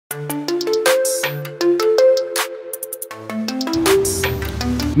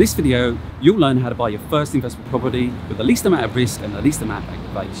In this video, you'll learn how to buy your first investment property with the least amount of risk and the least amount of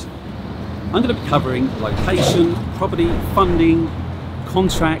aggravation. I'm going to be covering location, property, funding,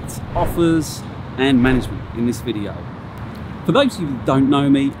 contract, offers, and management in this video. For those of you who don't know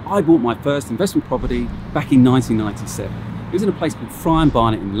me, I bought my first investment property back in 1997. It was in a place called Fry and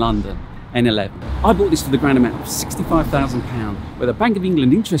Barnet in London, N11. I bought this for the grand amount of £65,000, where the Bank of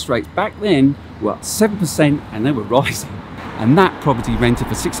England interest rates back then were 7% and they were rising. And that property rented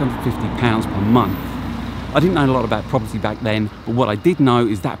for £650 per month. I didn't know a lot about property back then, but what I did know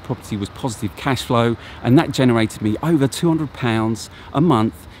is that property was positive cash flow, and that generated me over £200 a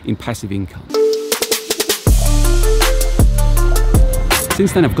month in passive income.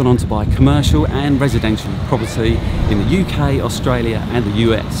 Since then, I've gone on to buy commercial and residential property in the UK, Australia, and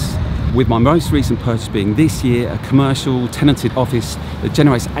the US. With my most recent purchase being this year, a commercial tenanted office that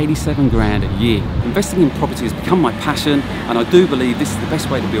generates 87 grand a year. Investing in property has become my passion, and I do believe this is the best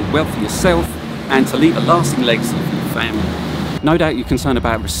way to build wealth for yourself and to leave a lasting legacy for your family. No doubt you're concerned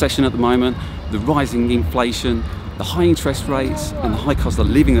about recession at the moment, the rising inflation, the high interest rates and the high cost of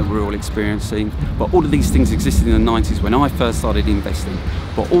living that we're all experiencing, but all of these things existed in the 90s when I first started investing.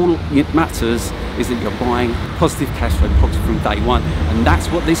 But all it matters is that you're buying positive cash flow property from day one, and that's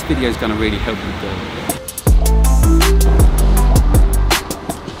what this video is going to really help you do.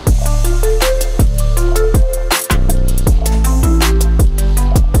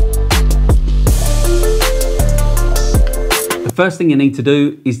 The first thing you need to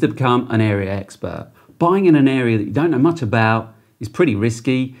do is to become an area expert. Buying in an area that you don't know much about is pretty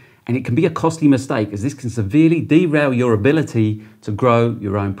risky, and it can be a costly mistake, as this can severely derail your ability to grow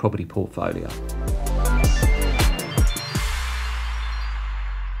your own property portfolio.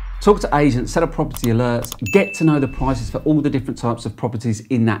 Talk to agents, set up property alerts, get to know the prices for all the different types of properties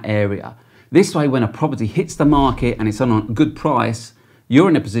in that area. This way, when a property hits the market and it's on a good price, you're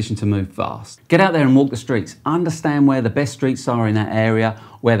in a position to move fast. Get out there and walk the streets. Understand where the best streets are in that area,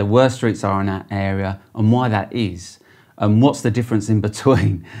 where the worst streets are in that area, and why that is, and what's the difference in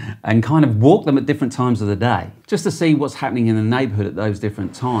between, and kind of walk them at different times of the day, just to see what's happening in the neighbourhood at those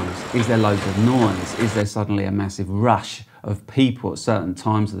different times. Is there loads of noise? Is there suddenly a massive rush of people at certain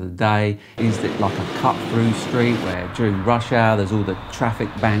times of the day? Is it like a cut-through street where during rush hour there's all the traffic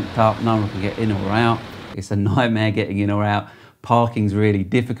banked up, no one can get in or out? It's a nightmare getting in or out. Parking's really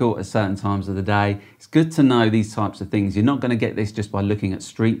difficult at certain times of the day. It's good to know these types of things. You're not going to get this just by looking at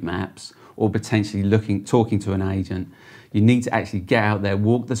street maps or potentially talking to an agent. You need to actually get out there,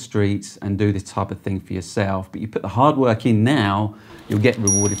 walk the streets and do this type of thing for yourself. But you put the hard work in now, you'll get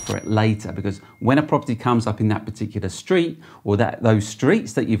rewarded for it later, because when a property comes up in that particular street or those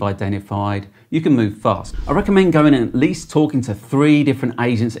streets that you've identified, you can move fast. I recommend going and at least talking to 3 different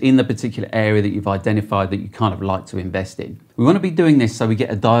agents in the particular area that you've identified that you kind of like to invest in. We want to be doing this so we get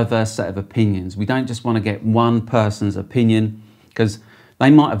a diverse set of opinions. We don't just want to get one person's opinion, because they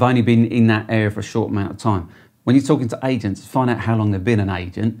might have only been in that area for a short amount of time. When you're talking to agents, find out how long they've been an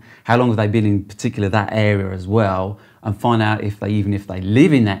agent, how long have they been in particular that area as well, and find out if even if they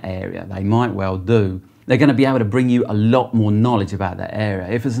live in that area, they might well do. They're going to be able to bring you a lot more knowledge about that area.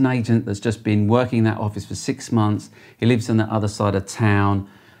 If it's an agent that's just been working in that office for 6 months, he lives on the other side of town,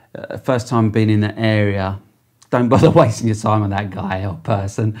 first time being in that area, don't bother wasting your time on that guy or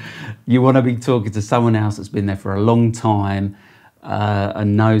person. You want to be talking to someone else that's been there for a long time,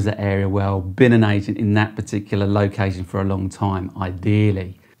 and knows the area well, been an agent in that particular location for a long time,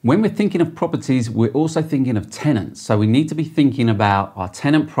 ideally. When we're thinking of properties, we're also thinking of tenants. So we need to be thinking about our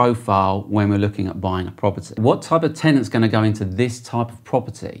tenant profile when we're looking at buying a property. What type of tenant's going to go into this type of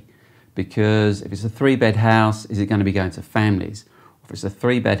property? Because if it's a 3-bed house, is it going to be going to families? If it's a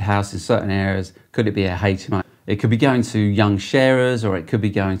 3-bed house in certain areas, could it be a HMO? It could be going to young sharers, or it could be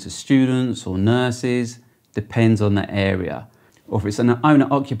going to students or nurses. Depends on the area. Or if it's an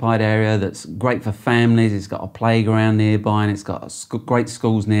owner-occupied area that's great for families, it's got a playground nearby and it's got great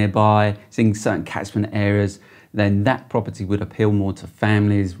schools nearby, it's in certain catchment areas, then that property would appeal more to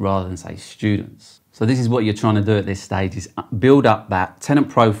families rather than, say, students. So this is what you're trying to do at this stage, is build up that tenant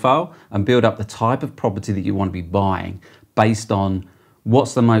profile and build up the type of property that you want to be buying based on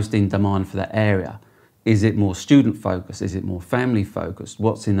what's the most in demand for that area. Is it more student focused? Is it more family focused?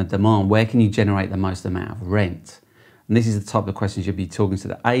 What's in the demand? Where can you generate the most amount of rent? And this is the type of questions you'll be talking to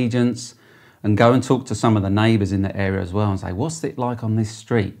the agents, and go and talk to some of the neighbours in the area as well and say, what's it like on this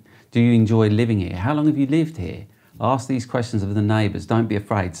street? Do you enjoy living here? How long have you lived here? Ask these questions of the neighbours. Don't be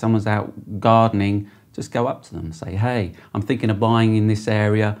afraid. Someone's out gardening, just go up to them and say, hey, I'm thinking of buying in this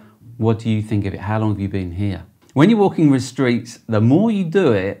area. What do you think of it? How long have you been here? When you're walking the streets, the more you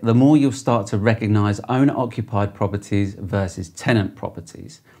do it, the more you'll start to recognise owner-occupied properties versus tenant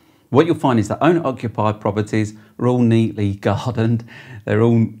properties. What you'll find is that owner-occupied properties are all neatly gardened, they're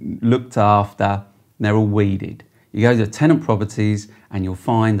all looked after, they're all weeded. You go to tenant properties and you'll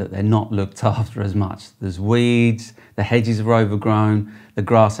find that they're not looked after as much. There's weeds, the hedges are overgrown, the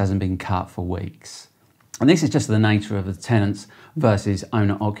grass hasn't been cut for weeks. And this is just the nature of the tenants versus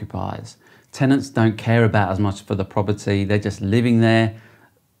owner-occupiers. Tenants don't care about as much for the property, they're just living there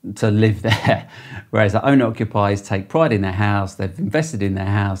to live there. Whereas the owner-occupiers take pride in their house, they've invested in their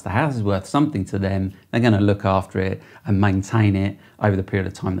house, the house is worth something to them, they're going to look after it and maintain it over the period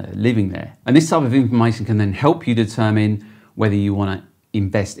of time that they're living there. And this type of information can then help you determine whether you want to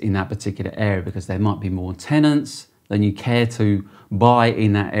invest in that particular area, because there might be more tenants than you care to buy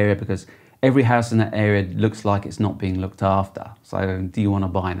in that area, because every house in that area looks like it's not being looked after. So do you want to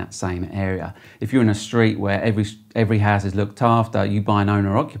buy in that same area? If you're in a street where every house is looked after, you buy an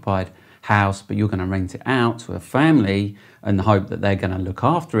owner-occupied house, but you're going to rent it out to a family and hope that they're going to look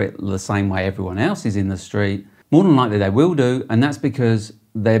after it the same way everyone else is in the street, more than likely they will do, and that's because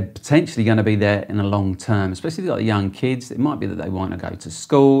they're potentially going to be there in the long term, especially like young kids. It might be that they want to go to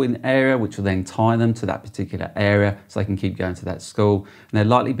school in the area, which will then tie them to that particular area so they can keep going to that school. And they'll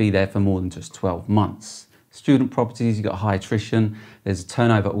likely be there for more than just 12 months. Student properties, you've got high attrition, there's a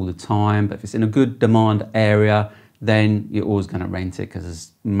turnover all the time, but if it's in a good demand area, then you're always going to rent it because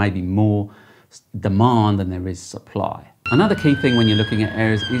there's maybe more demand than there is supply. Another key thing when you're looking at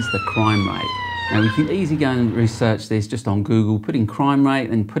areas is the crime rate. Now you can easily go and research this just on Google, put in crime rate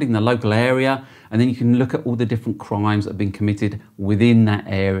and put in the local area, and then you can look at all the different crimes that have been committed within that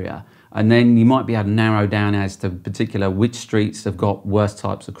area. And then you might be able to narrow down as to particular which streets have got worse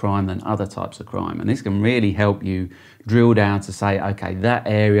types of crime than other types of crime. And this can really help you drill down to say, okay, that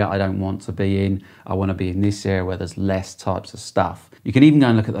area I don't want to be in. I want to be in this area where there's less types of stuff. You can even go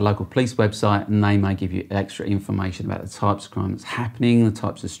and look at the local police website and they may give you extra information about the types of crime that's happening, the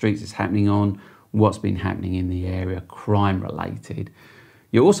types of streets it's happening on, what's been happening in the area, crime related.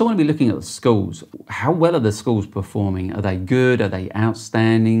 You also want to be looking at the schools. How well are the schools performing? Are they good? Are they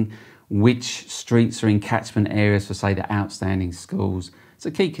outstanding? Which streets are in catchment areas for, say, the outstanding schools? It's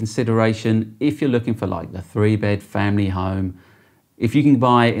a key consideration if you're looking for like the 3-bed family home. If you can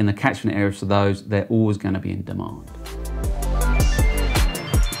buy in the catchment areas for those, they're always going to be in demand.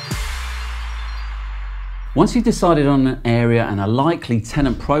 Once you've decided on an area and a likely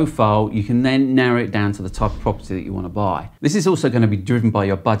tenant profile, you can then narrow it down to the type of property that you want to buy. This is also going to be driven by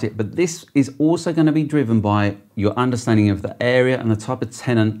your budget, but this is also going to be driven by your understanding of the area and the type of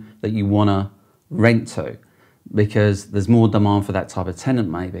tenant that you want to rent to, because there's more demand for that type of tenant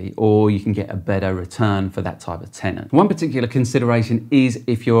maybe, or you can get a better return for that type of tenant. One particular consideration is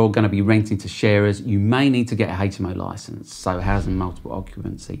if you're going to be renting to sharers, you may need to get a HMO license, so housing multiple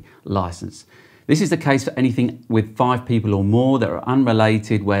occupancy license. This is the case for anything with 5 people or more that are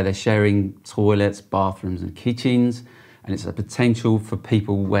unrelated, where they're sharing toilets, bathrooms and kitchens, and it's a potential for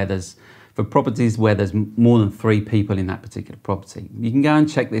people where for properties where there's more than 3 people in that particular property. You can go and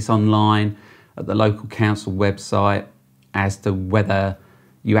check this online at the local council website as to whether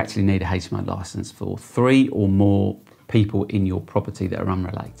you actually need a HMO license for 3 or more people in your property that are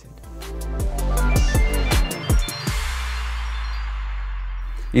unrelated.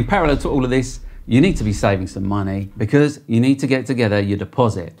 In parallel to all of this, you need to be saving some money because you need to get together your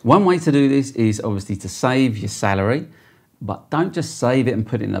deposit. One way to do this is obviously to save your salary, but don't just save it and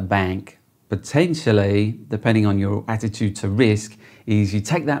put it in the bank. Potentially, depending on your attitude to risk, is you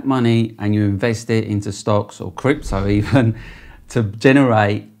take that money and you invest it into stocks or crypto even to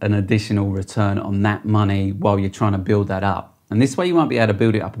generate an additional return on that money while you're trying to build that up. And this way you might be able to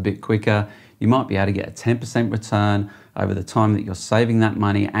build it up a bit quicker. You might be able to get a 10% return over the time that you're saving that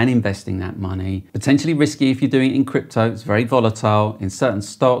money and investing that money. Potentially risky if you're doing it in crypto, it's very volatile. In certain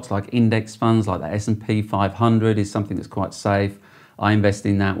stocks like index funds, like the S&P 500 is something that's quite safe. I invest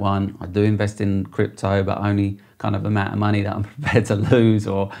in that one. I do invest in crypto, but only kind of amount of money that I'm prepared to lose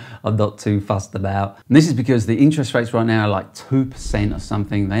or I'm not too fussed about. And this is because the interest rates right now are like 2% or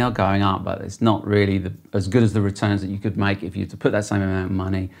something. They are going up, but it's not really as good as the returns that you could make if you were to put that same amount of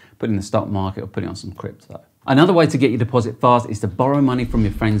money, put it in the stock market or put it on some crypto. Another way to get your deposit fast is to borrow money from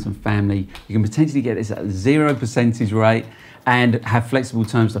your friends and family. You can potentially get this at a 0% rate and have flexible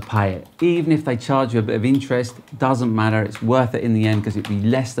terms to pay it. Even if they charge you a bit of interest, doesn't matter, it's worth it in the end because it'd be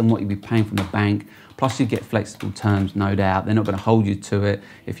less than what you'd be paying from the bank. Plus you get flexible terms, no doubt. They're not going to hold you to it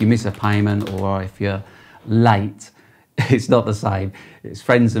if you miss a payment or if you're late. It's not the same. It's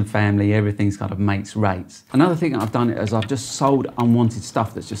friends and family, everything's kind of mates rates. Another thing that I've done is I've just sold unwanted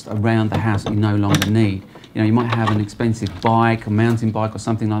stuff that's just around the house that you no longer need. You know, you might have an expensive bike, a mountain bike or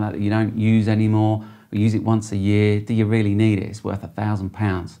something like that that you don't use anymore, or use it once a year. Do you really need it? It's worth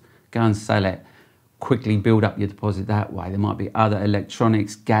 £1,000. Go and sell it. Quickly build up your deposit that way. There might be other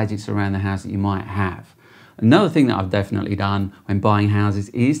electronics, gadgets around the house that you might have. Another thing that I've definitely done when buying houses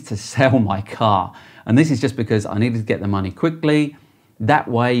is to sell my car. And this is just because I needed to get the money quickly. That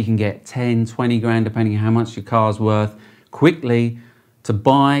way you can get 10, 20 grand, depending on how much your car's worth, quickly to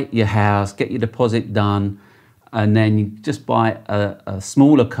buy your house, get your deposit done, and then you just buy a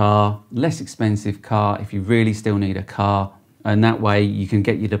smaller car, less expensive car if you really still need a car, and that way you can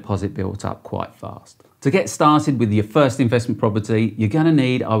get your deposit built up quite fast. To get started with your first investment property, you're going to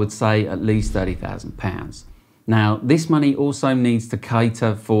need, I would say, at least £30,000. Now, this money also needs to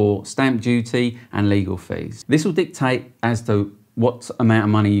cater for stamp duty and legal fees. This will dictate as to what amount of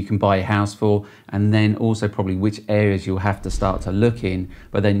money you can buy a house for, and then also probably which areas you'll have to start to look in,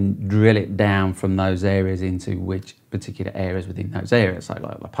 but then drill it down from those areas into which particular areas within those areas, so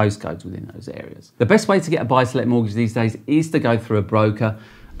like the postcodes within those areas. The best way to get a buy-to-let mortgage these days is to go through a broker,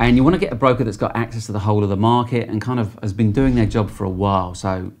 and you want to get a broker that's got access to the whole of the market and kind of has been doing their job for a while.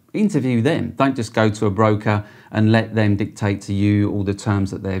 So interview them. Don't just go to a broker and let them dictate to you all the terms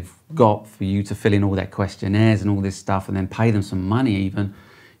that they've got for you to fill in all their questionnaires and all this stuff and then pay them some money even.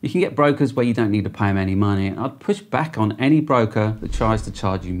 You can get brokers where you don't need to pay them any money. And I'd push back on any broker that tries to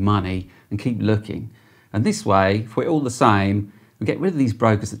charge you money and keep looking. And this way, if we're all the same, we get rid of these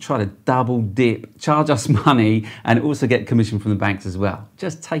brokers that try to double dip, charge us money, and also get commission from the banks as well.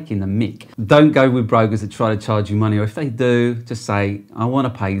 Just taking the mick. Don't go with brokers that try to charge you money, or if they do, just say, I want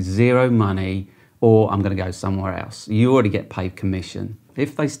to pay zero money, or I'm going to go somewhere else. You already get paid commission.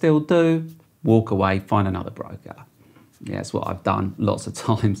 If they still do, walk away, find another broker. Yeah, that's what I've done lots of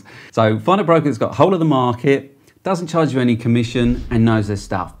times. So find a broker that's got whole of the market, doesn't charge you any commission, and knows their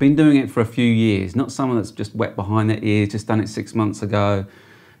stuff. Been doing it for a few years, not someone that's just wet behind their ears, just done it 6 months ago,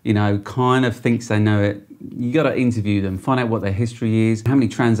 you know, kind of thinks they know it. You got to interview them, find out what their history is, how many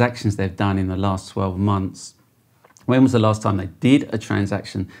transactions they've done in the last 12 months. When was the last time they did a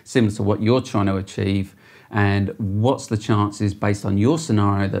transaction similar to what you're trying to achieve, and what's the chances based on your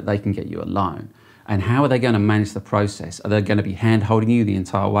scenario that they can get you a loan? And how are they going to manage the process? Are they going to be hand-holding you the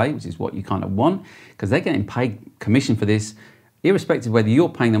entire way, which is what you kind of want? Because they're getting paid commission for this, irrespective of whether you're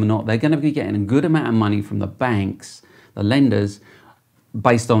paying them or not. They're going to be getting a good amount of money from the banks, the lenders,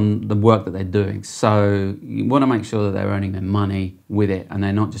 based on the work that they're doing. So you want to make sure that they're earning their money with it, and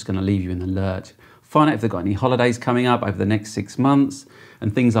they're not just going to leave you in the lurch. Find out if they've got any holidays coming up over the next 6 months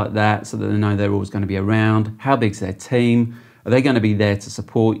and things like that, so that they know they're always going to be around. How big's their team? Are they going to be there to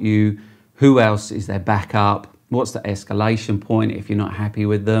support you? Who else is their backup? What's the escalation point if you're not happy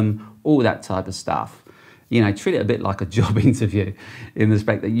with them? All that type of stuff. You know, treat it a bit like a job interview in the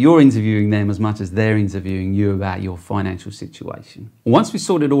respect that you're interviewing them as much as they're interviewing you about your financial situation. Once we've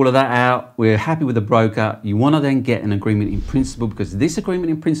sorted all of that out, we're happy with the broker, you want to then get an agreement in principle, because this agreement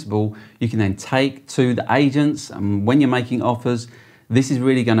in principle you can then take to the agents, and when you're making offers, this is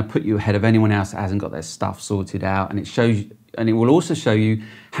really going to put you ahead of anyone else that hasn't got their stuff sorted out, and it shows you, and it will also show you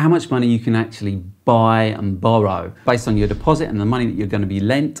how much money you can actually buy and borrow based on your deposit and the money that you're going to be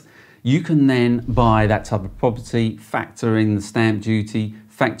lent. You can then buy that type of property, factor in the stamp duty,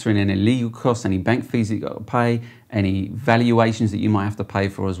 factor in any legal costs, any bank fees that you've got to pay, any valuations that you might have to pay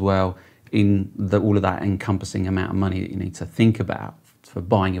for as well, in all of that encompassing amount of money that you need to think about for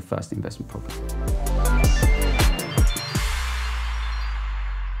buying your first investment property.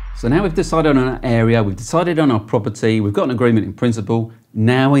 So now we've decided on our area, we've decided on our property, we've got an agreement in principle,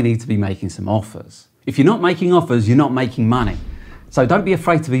 now we need to be making some offers. If you're not making offers, you're not making money. So don't be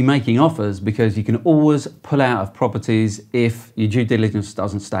afraid to be making offers, because you can always pull out of properties if your due diligence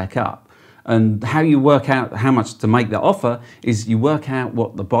doesn't stack up. And how you work out how much to make the offer is you work out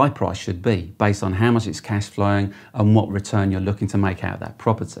what the buy price should be based on how much it's cash flowing and what return you're looking to make out of that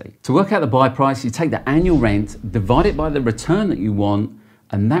property. To work out the buy price, you take the annual rent, divide it by the return that you want,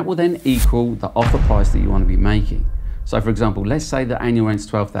 and that will then equal the offer price that you want to be making. So for example, let's say the annual rent's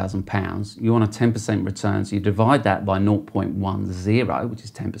 £12,000, you want a 10% return, so you divide that by 0.10, which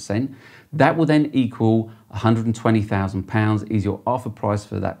is 10%. That will then equal £120,000 is your offer price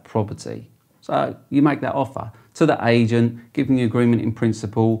for that property. So you make that offer to the agent, giving the agreement in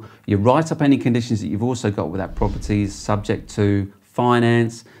principle. You write up any conditions that you've also got with that property, subject to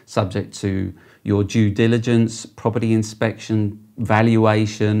finance, subject to your due diligence, property inspection,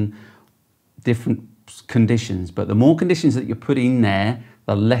 valuation, different conditions. But the more conditions that you put in there,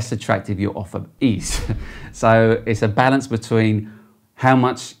 the less attractive your offer is. So it's a balance between how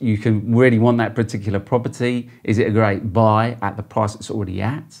much you can really want that particular property. Is it a great buy at the price it's already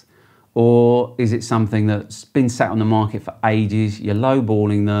at? Or is it something that's been sat on the market for ages, you're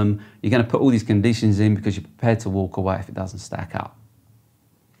lowballing them, you're going to put all these conditions in because you're prepared to walk away if it doesn't stack up?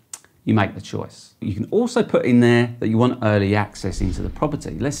 You make the choice. You can also put in there that you want early access into the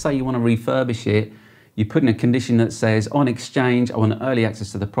property. Let's say you want to refurbish it. You put in a condition that says, on exchange, I want early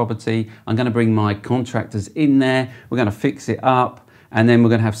access to the property. I'm going to bring my contractors in there. We're going to fix it up. And then we're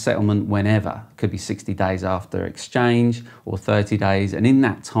going to have settlement whenever. It could be 60 days after exchange or 30 days. And in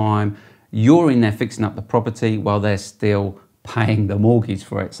that time, you're in there fixing up the property while they're still paying the mortgage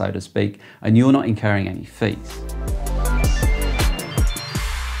for it, so to speak, and you're not incurring any fees.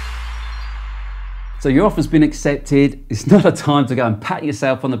 So your offer's been accepted. It's not a time to go and pat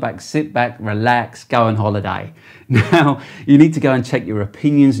yourself on the back, sit back, relax, go on holiday. Now, you need to go and check your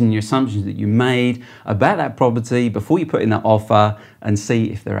opinions and your assumptions that you made about that property before you put in that offer and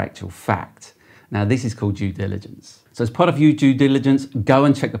see if they're actual fact. Now, this is called due diligence. So as part of your due diligence, go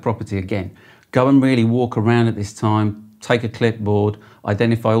and check the property again. Go and really walk around at this time, take a clipboard,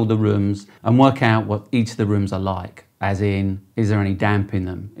 identify all the rooms and work out what each of the rooms are like. As in, is there any damp in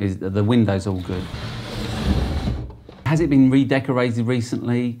them? Is the windows all good? Has it been redecorated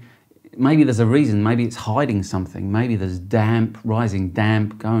recently? Maybe there's a reason, maybe it's hiding something. Maybe there's damp, rising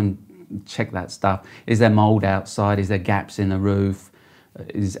damp. Go and check that stuff. Is there mold outside? Is there gaps in the roof?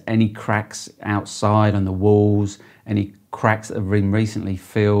 Is any cracks outside on the walls? Any cracks that have been recently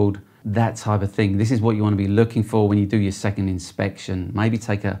filled? That type of thing. This is what you want to be looking for when you do your second inspection. Maybe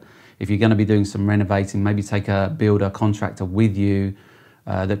if you're going to be doing some renovating, maybe take a builder, contractor with you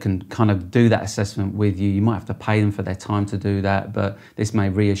that can kind of do that assessment with you. You might have to pay them for their time to do that, but this may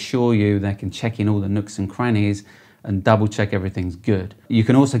reassure you they can check in all the nooks and crannies and double check everything's good. You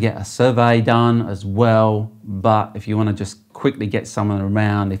can also get a survey done as well, but if you want to just quickly get someone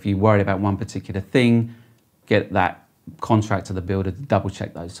around, if you're worried about one particular thing, get that contractor, the builder, to double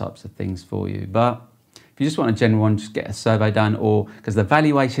check those types of things for you. But if you just want a general one, just get a survey done, or because the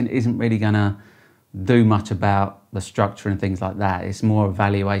valuation isn't really going to do much about the structure and things like that. It's more a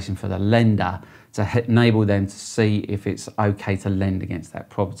valuation for the lender to enable them to see if it's okay to lend against that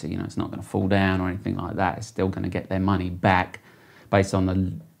property. You know, it's not going to fall down or anything like that. It's still going to get their money back based on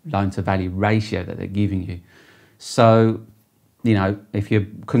the loan to value ratio that they're giving you. So, you know, if you're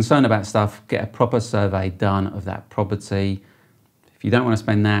concerned about stuff, get a proper survey done of that property. If you don't want to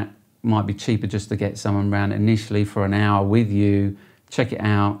spend that, it might be cheaper just to get someone around initially for an hour with you, check it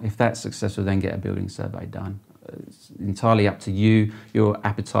out. If that's successful, then get a building survey done. It's entirely up to you, your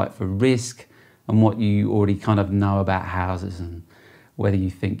appetite for risk and what you already kind of know about houses and whether you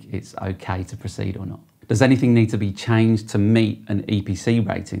think it's okay to proceed or not. Does anything need to be changed to meet an EPC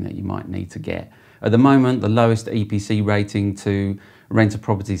rating that you might need to get? At the moment, the lowest EPC rating to rent a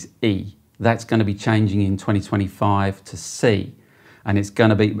property is E. That's going to be changing in 2025 to C. And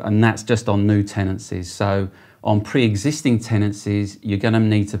that's just on new tenancies. So on pre-existing tenancies, you're going to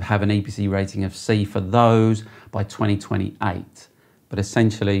need to have an EPC rating of C for those by 2028. But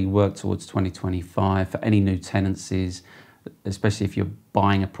essentially work towards 2025 for any new tenancies, especially if you're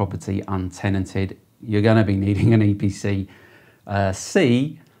buying a property untenanted, you're going to be needing an EPC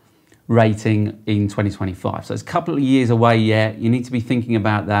C rating in 2025. So it's a couple of years away yet. You need to be thinking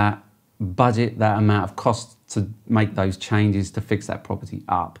about that, budget that amount of cost to make those changes to fix that property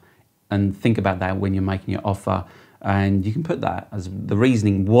up, and think about that when you're making your offer. And you can put that as the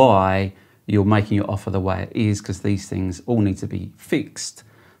reasoning why you're making your offer the way it is, because these things all need to be fixed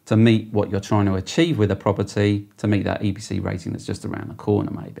to meet what you're trying to achieve with a property, to meet that EPC rating that's just around the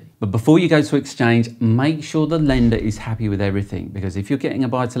corner maybe. But before you go to exchange, make sure the lender is happy with everything, because if you're getting a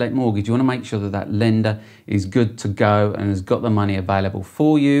buy-to-let mortgage, you want to make sure that that lender is good to go and has got the money available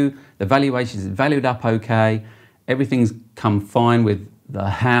for you. The valuation is valued up okay, everything's come fine with the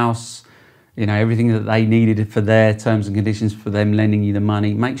house, you know, everything that they needed for their terms and conditions for them lending you the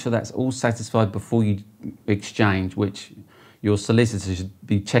money. Make sure that's all satisfied before you exchange, which your solicitor should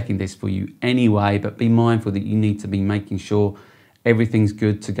be checking this for you anyway, but be mindful that you need to be making sure everything's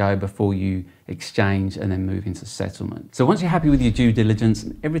good to go before you exchange and then move into settlement. So once you're happy with your due diligence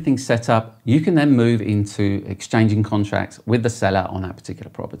and everything's set up, you can then move into exchanging contracts with the seller on that particular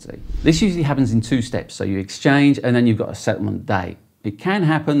property. This usually happens in two steps. So you exchange and then you've got a settlement date. It can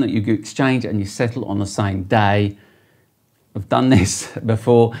happen that you exchange and you settle on the same day. I've done this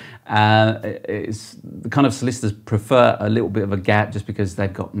before. It's the kind of solicitors prefer a little bit of a gap just because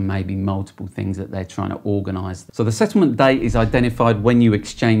they've got maybe multiple things that they're trying to organise. So the settlement date is identified when you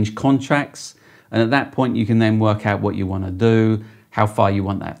exchange contracts, and at that point you can then work out what you want to do, how far you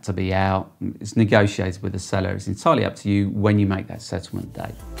want that to be out. It's negotiated with the seller. It's entirely up to you when you make that settlement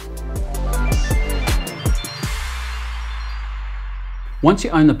date. Once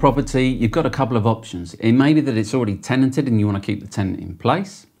you own the property, you've got a couple of options. It may be that it's already tenanted and you want to keep the tenant in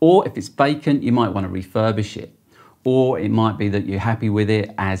place, or if it's vacant, you might want to refurbish it. Or it might be that you're happy with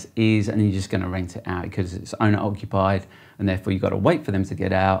it as is and you're just going to rent it out because it's owner occupied and therefore you've got to wait for them to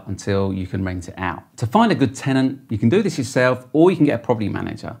get out until you can rent it out. To find a good tenant, you can do this yourself or you can get a property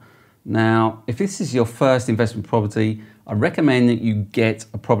manager. Now, if this is your first investment property, I recommend that you get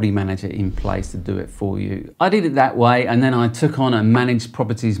a property manager in place to do it for you. I did it that way and then I took on and managed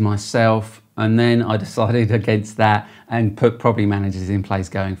properties myself, and then I decided against that and put property managers in place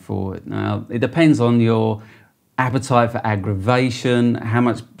going forward. Now, it depends on your appetite for aggravation, how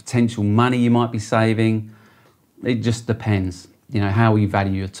much potential money you might be saving. It just depends, you know, how you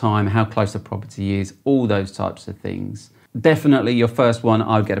value your time, how close the property is, all those types of things. Definitely your first one,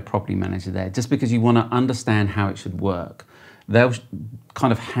 I would get a property manager there just because you want to understand how it should work. They'll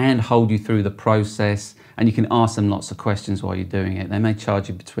kind of handhold you through the process and you can ask them lots of questions while you're doing it. They may charge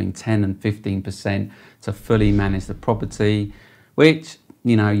you between 10 and 15% to fully manage the property, which,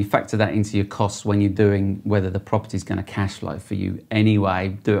 you know, you factor that into your costs when you're doing whether the property is going to cash flow for you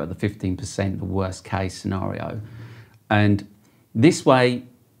anyway. Do it at the 15%, the worst case scenario. And this way,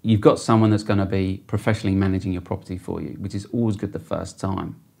 you've got someone that's going to be professionally managing your property for you, which is always good the first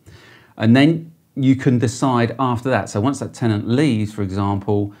time. And then you can decide after that. So once that tenant leaves, for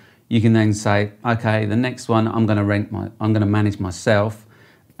example, you can then say, okay, the next one I'm going to manage myself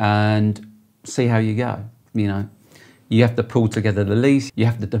and see how you go. You know, you have to pull together the lease. You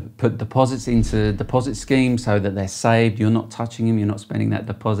have to put deposits into deposit schemes so that they're saved. You're not touching them. You're not spending that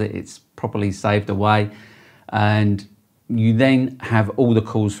deposit. It's properly saved away. And you then have all the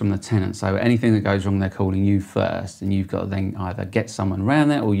calls from the tenant. So anything that goes wrong, they're calling you first, and you've got to then either get someone around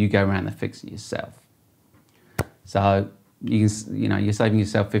there or you go around and fix it yourself. So you're saving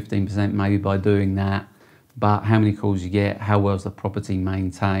yourself 15% maybe by doing that, but how many calls you get, how well is the property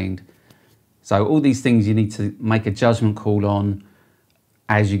maintained? So all these things you need to make a judgment call on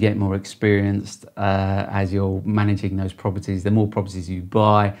as you get more experienced, as you're managing those properties. The more properties you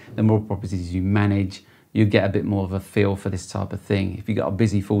buy, the more properties you manage, you get a bit more of a feel for this type of thing. If you've got a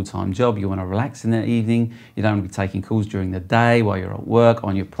busy full-time job, you want to relax in the evening, you don't want to be taking calls during the day while you're at work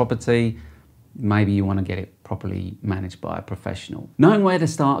on your property, maybe you want to get it properly managed by a professional. Knowing where to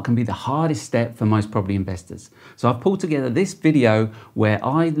start can be the hardest step for most property investors. So I've pulled together this video where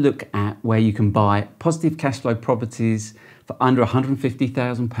I look at where you can buy positive cash flow properties for under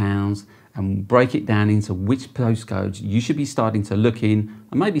 £150,000 and break it down into which postcodes you should be starting to look in,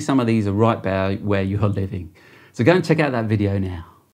 and maybe some of these are right by where you're living. So go and check out that video now.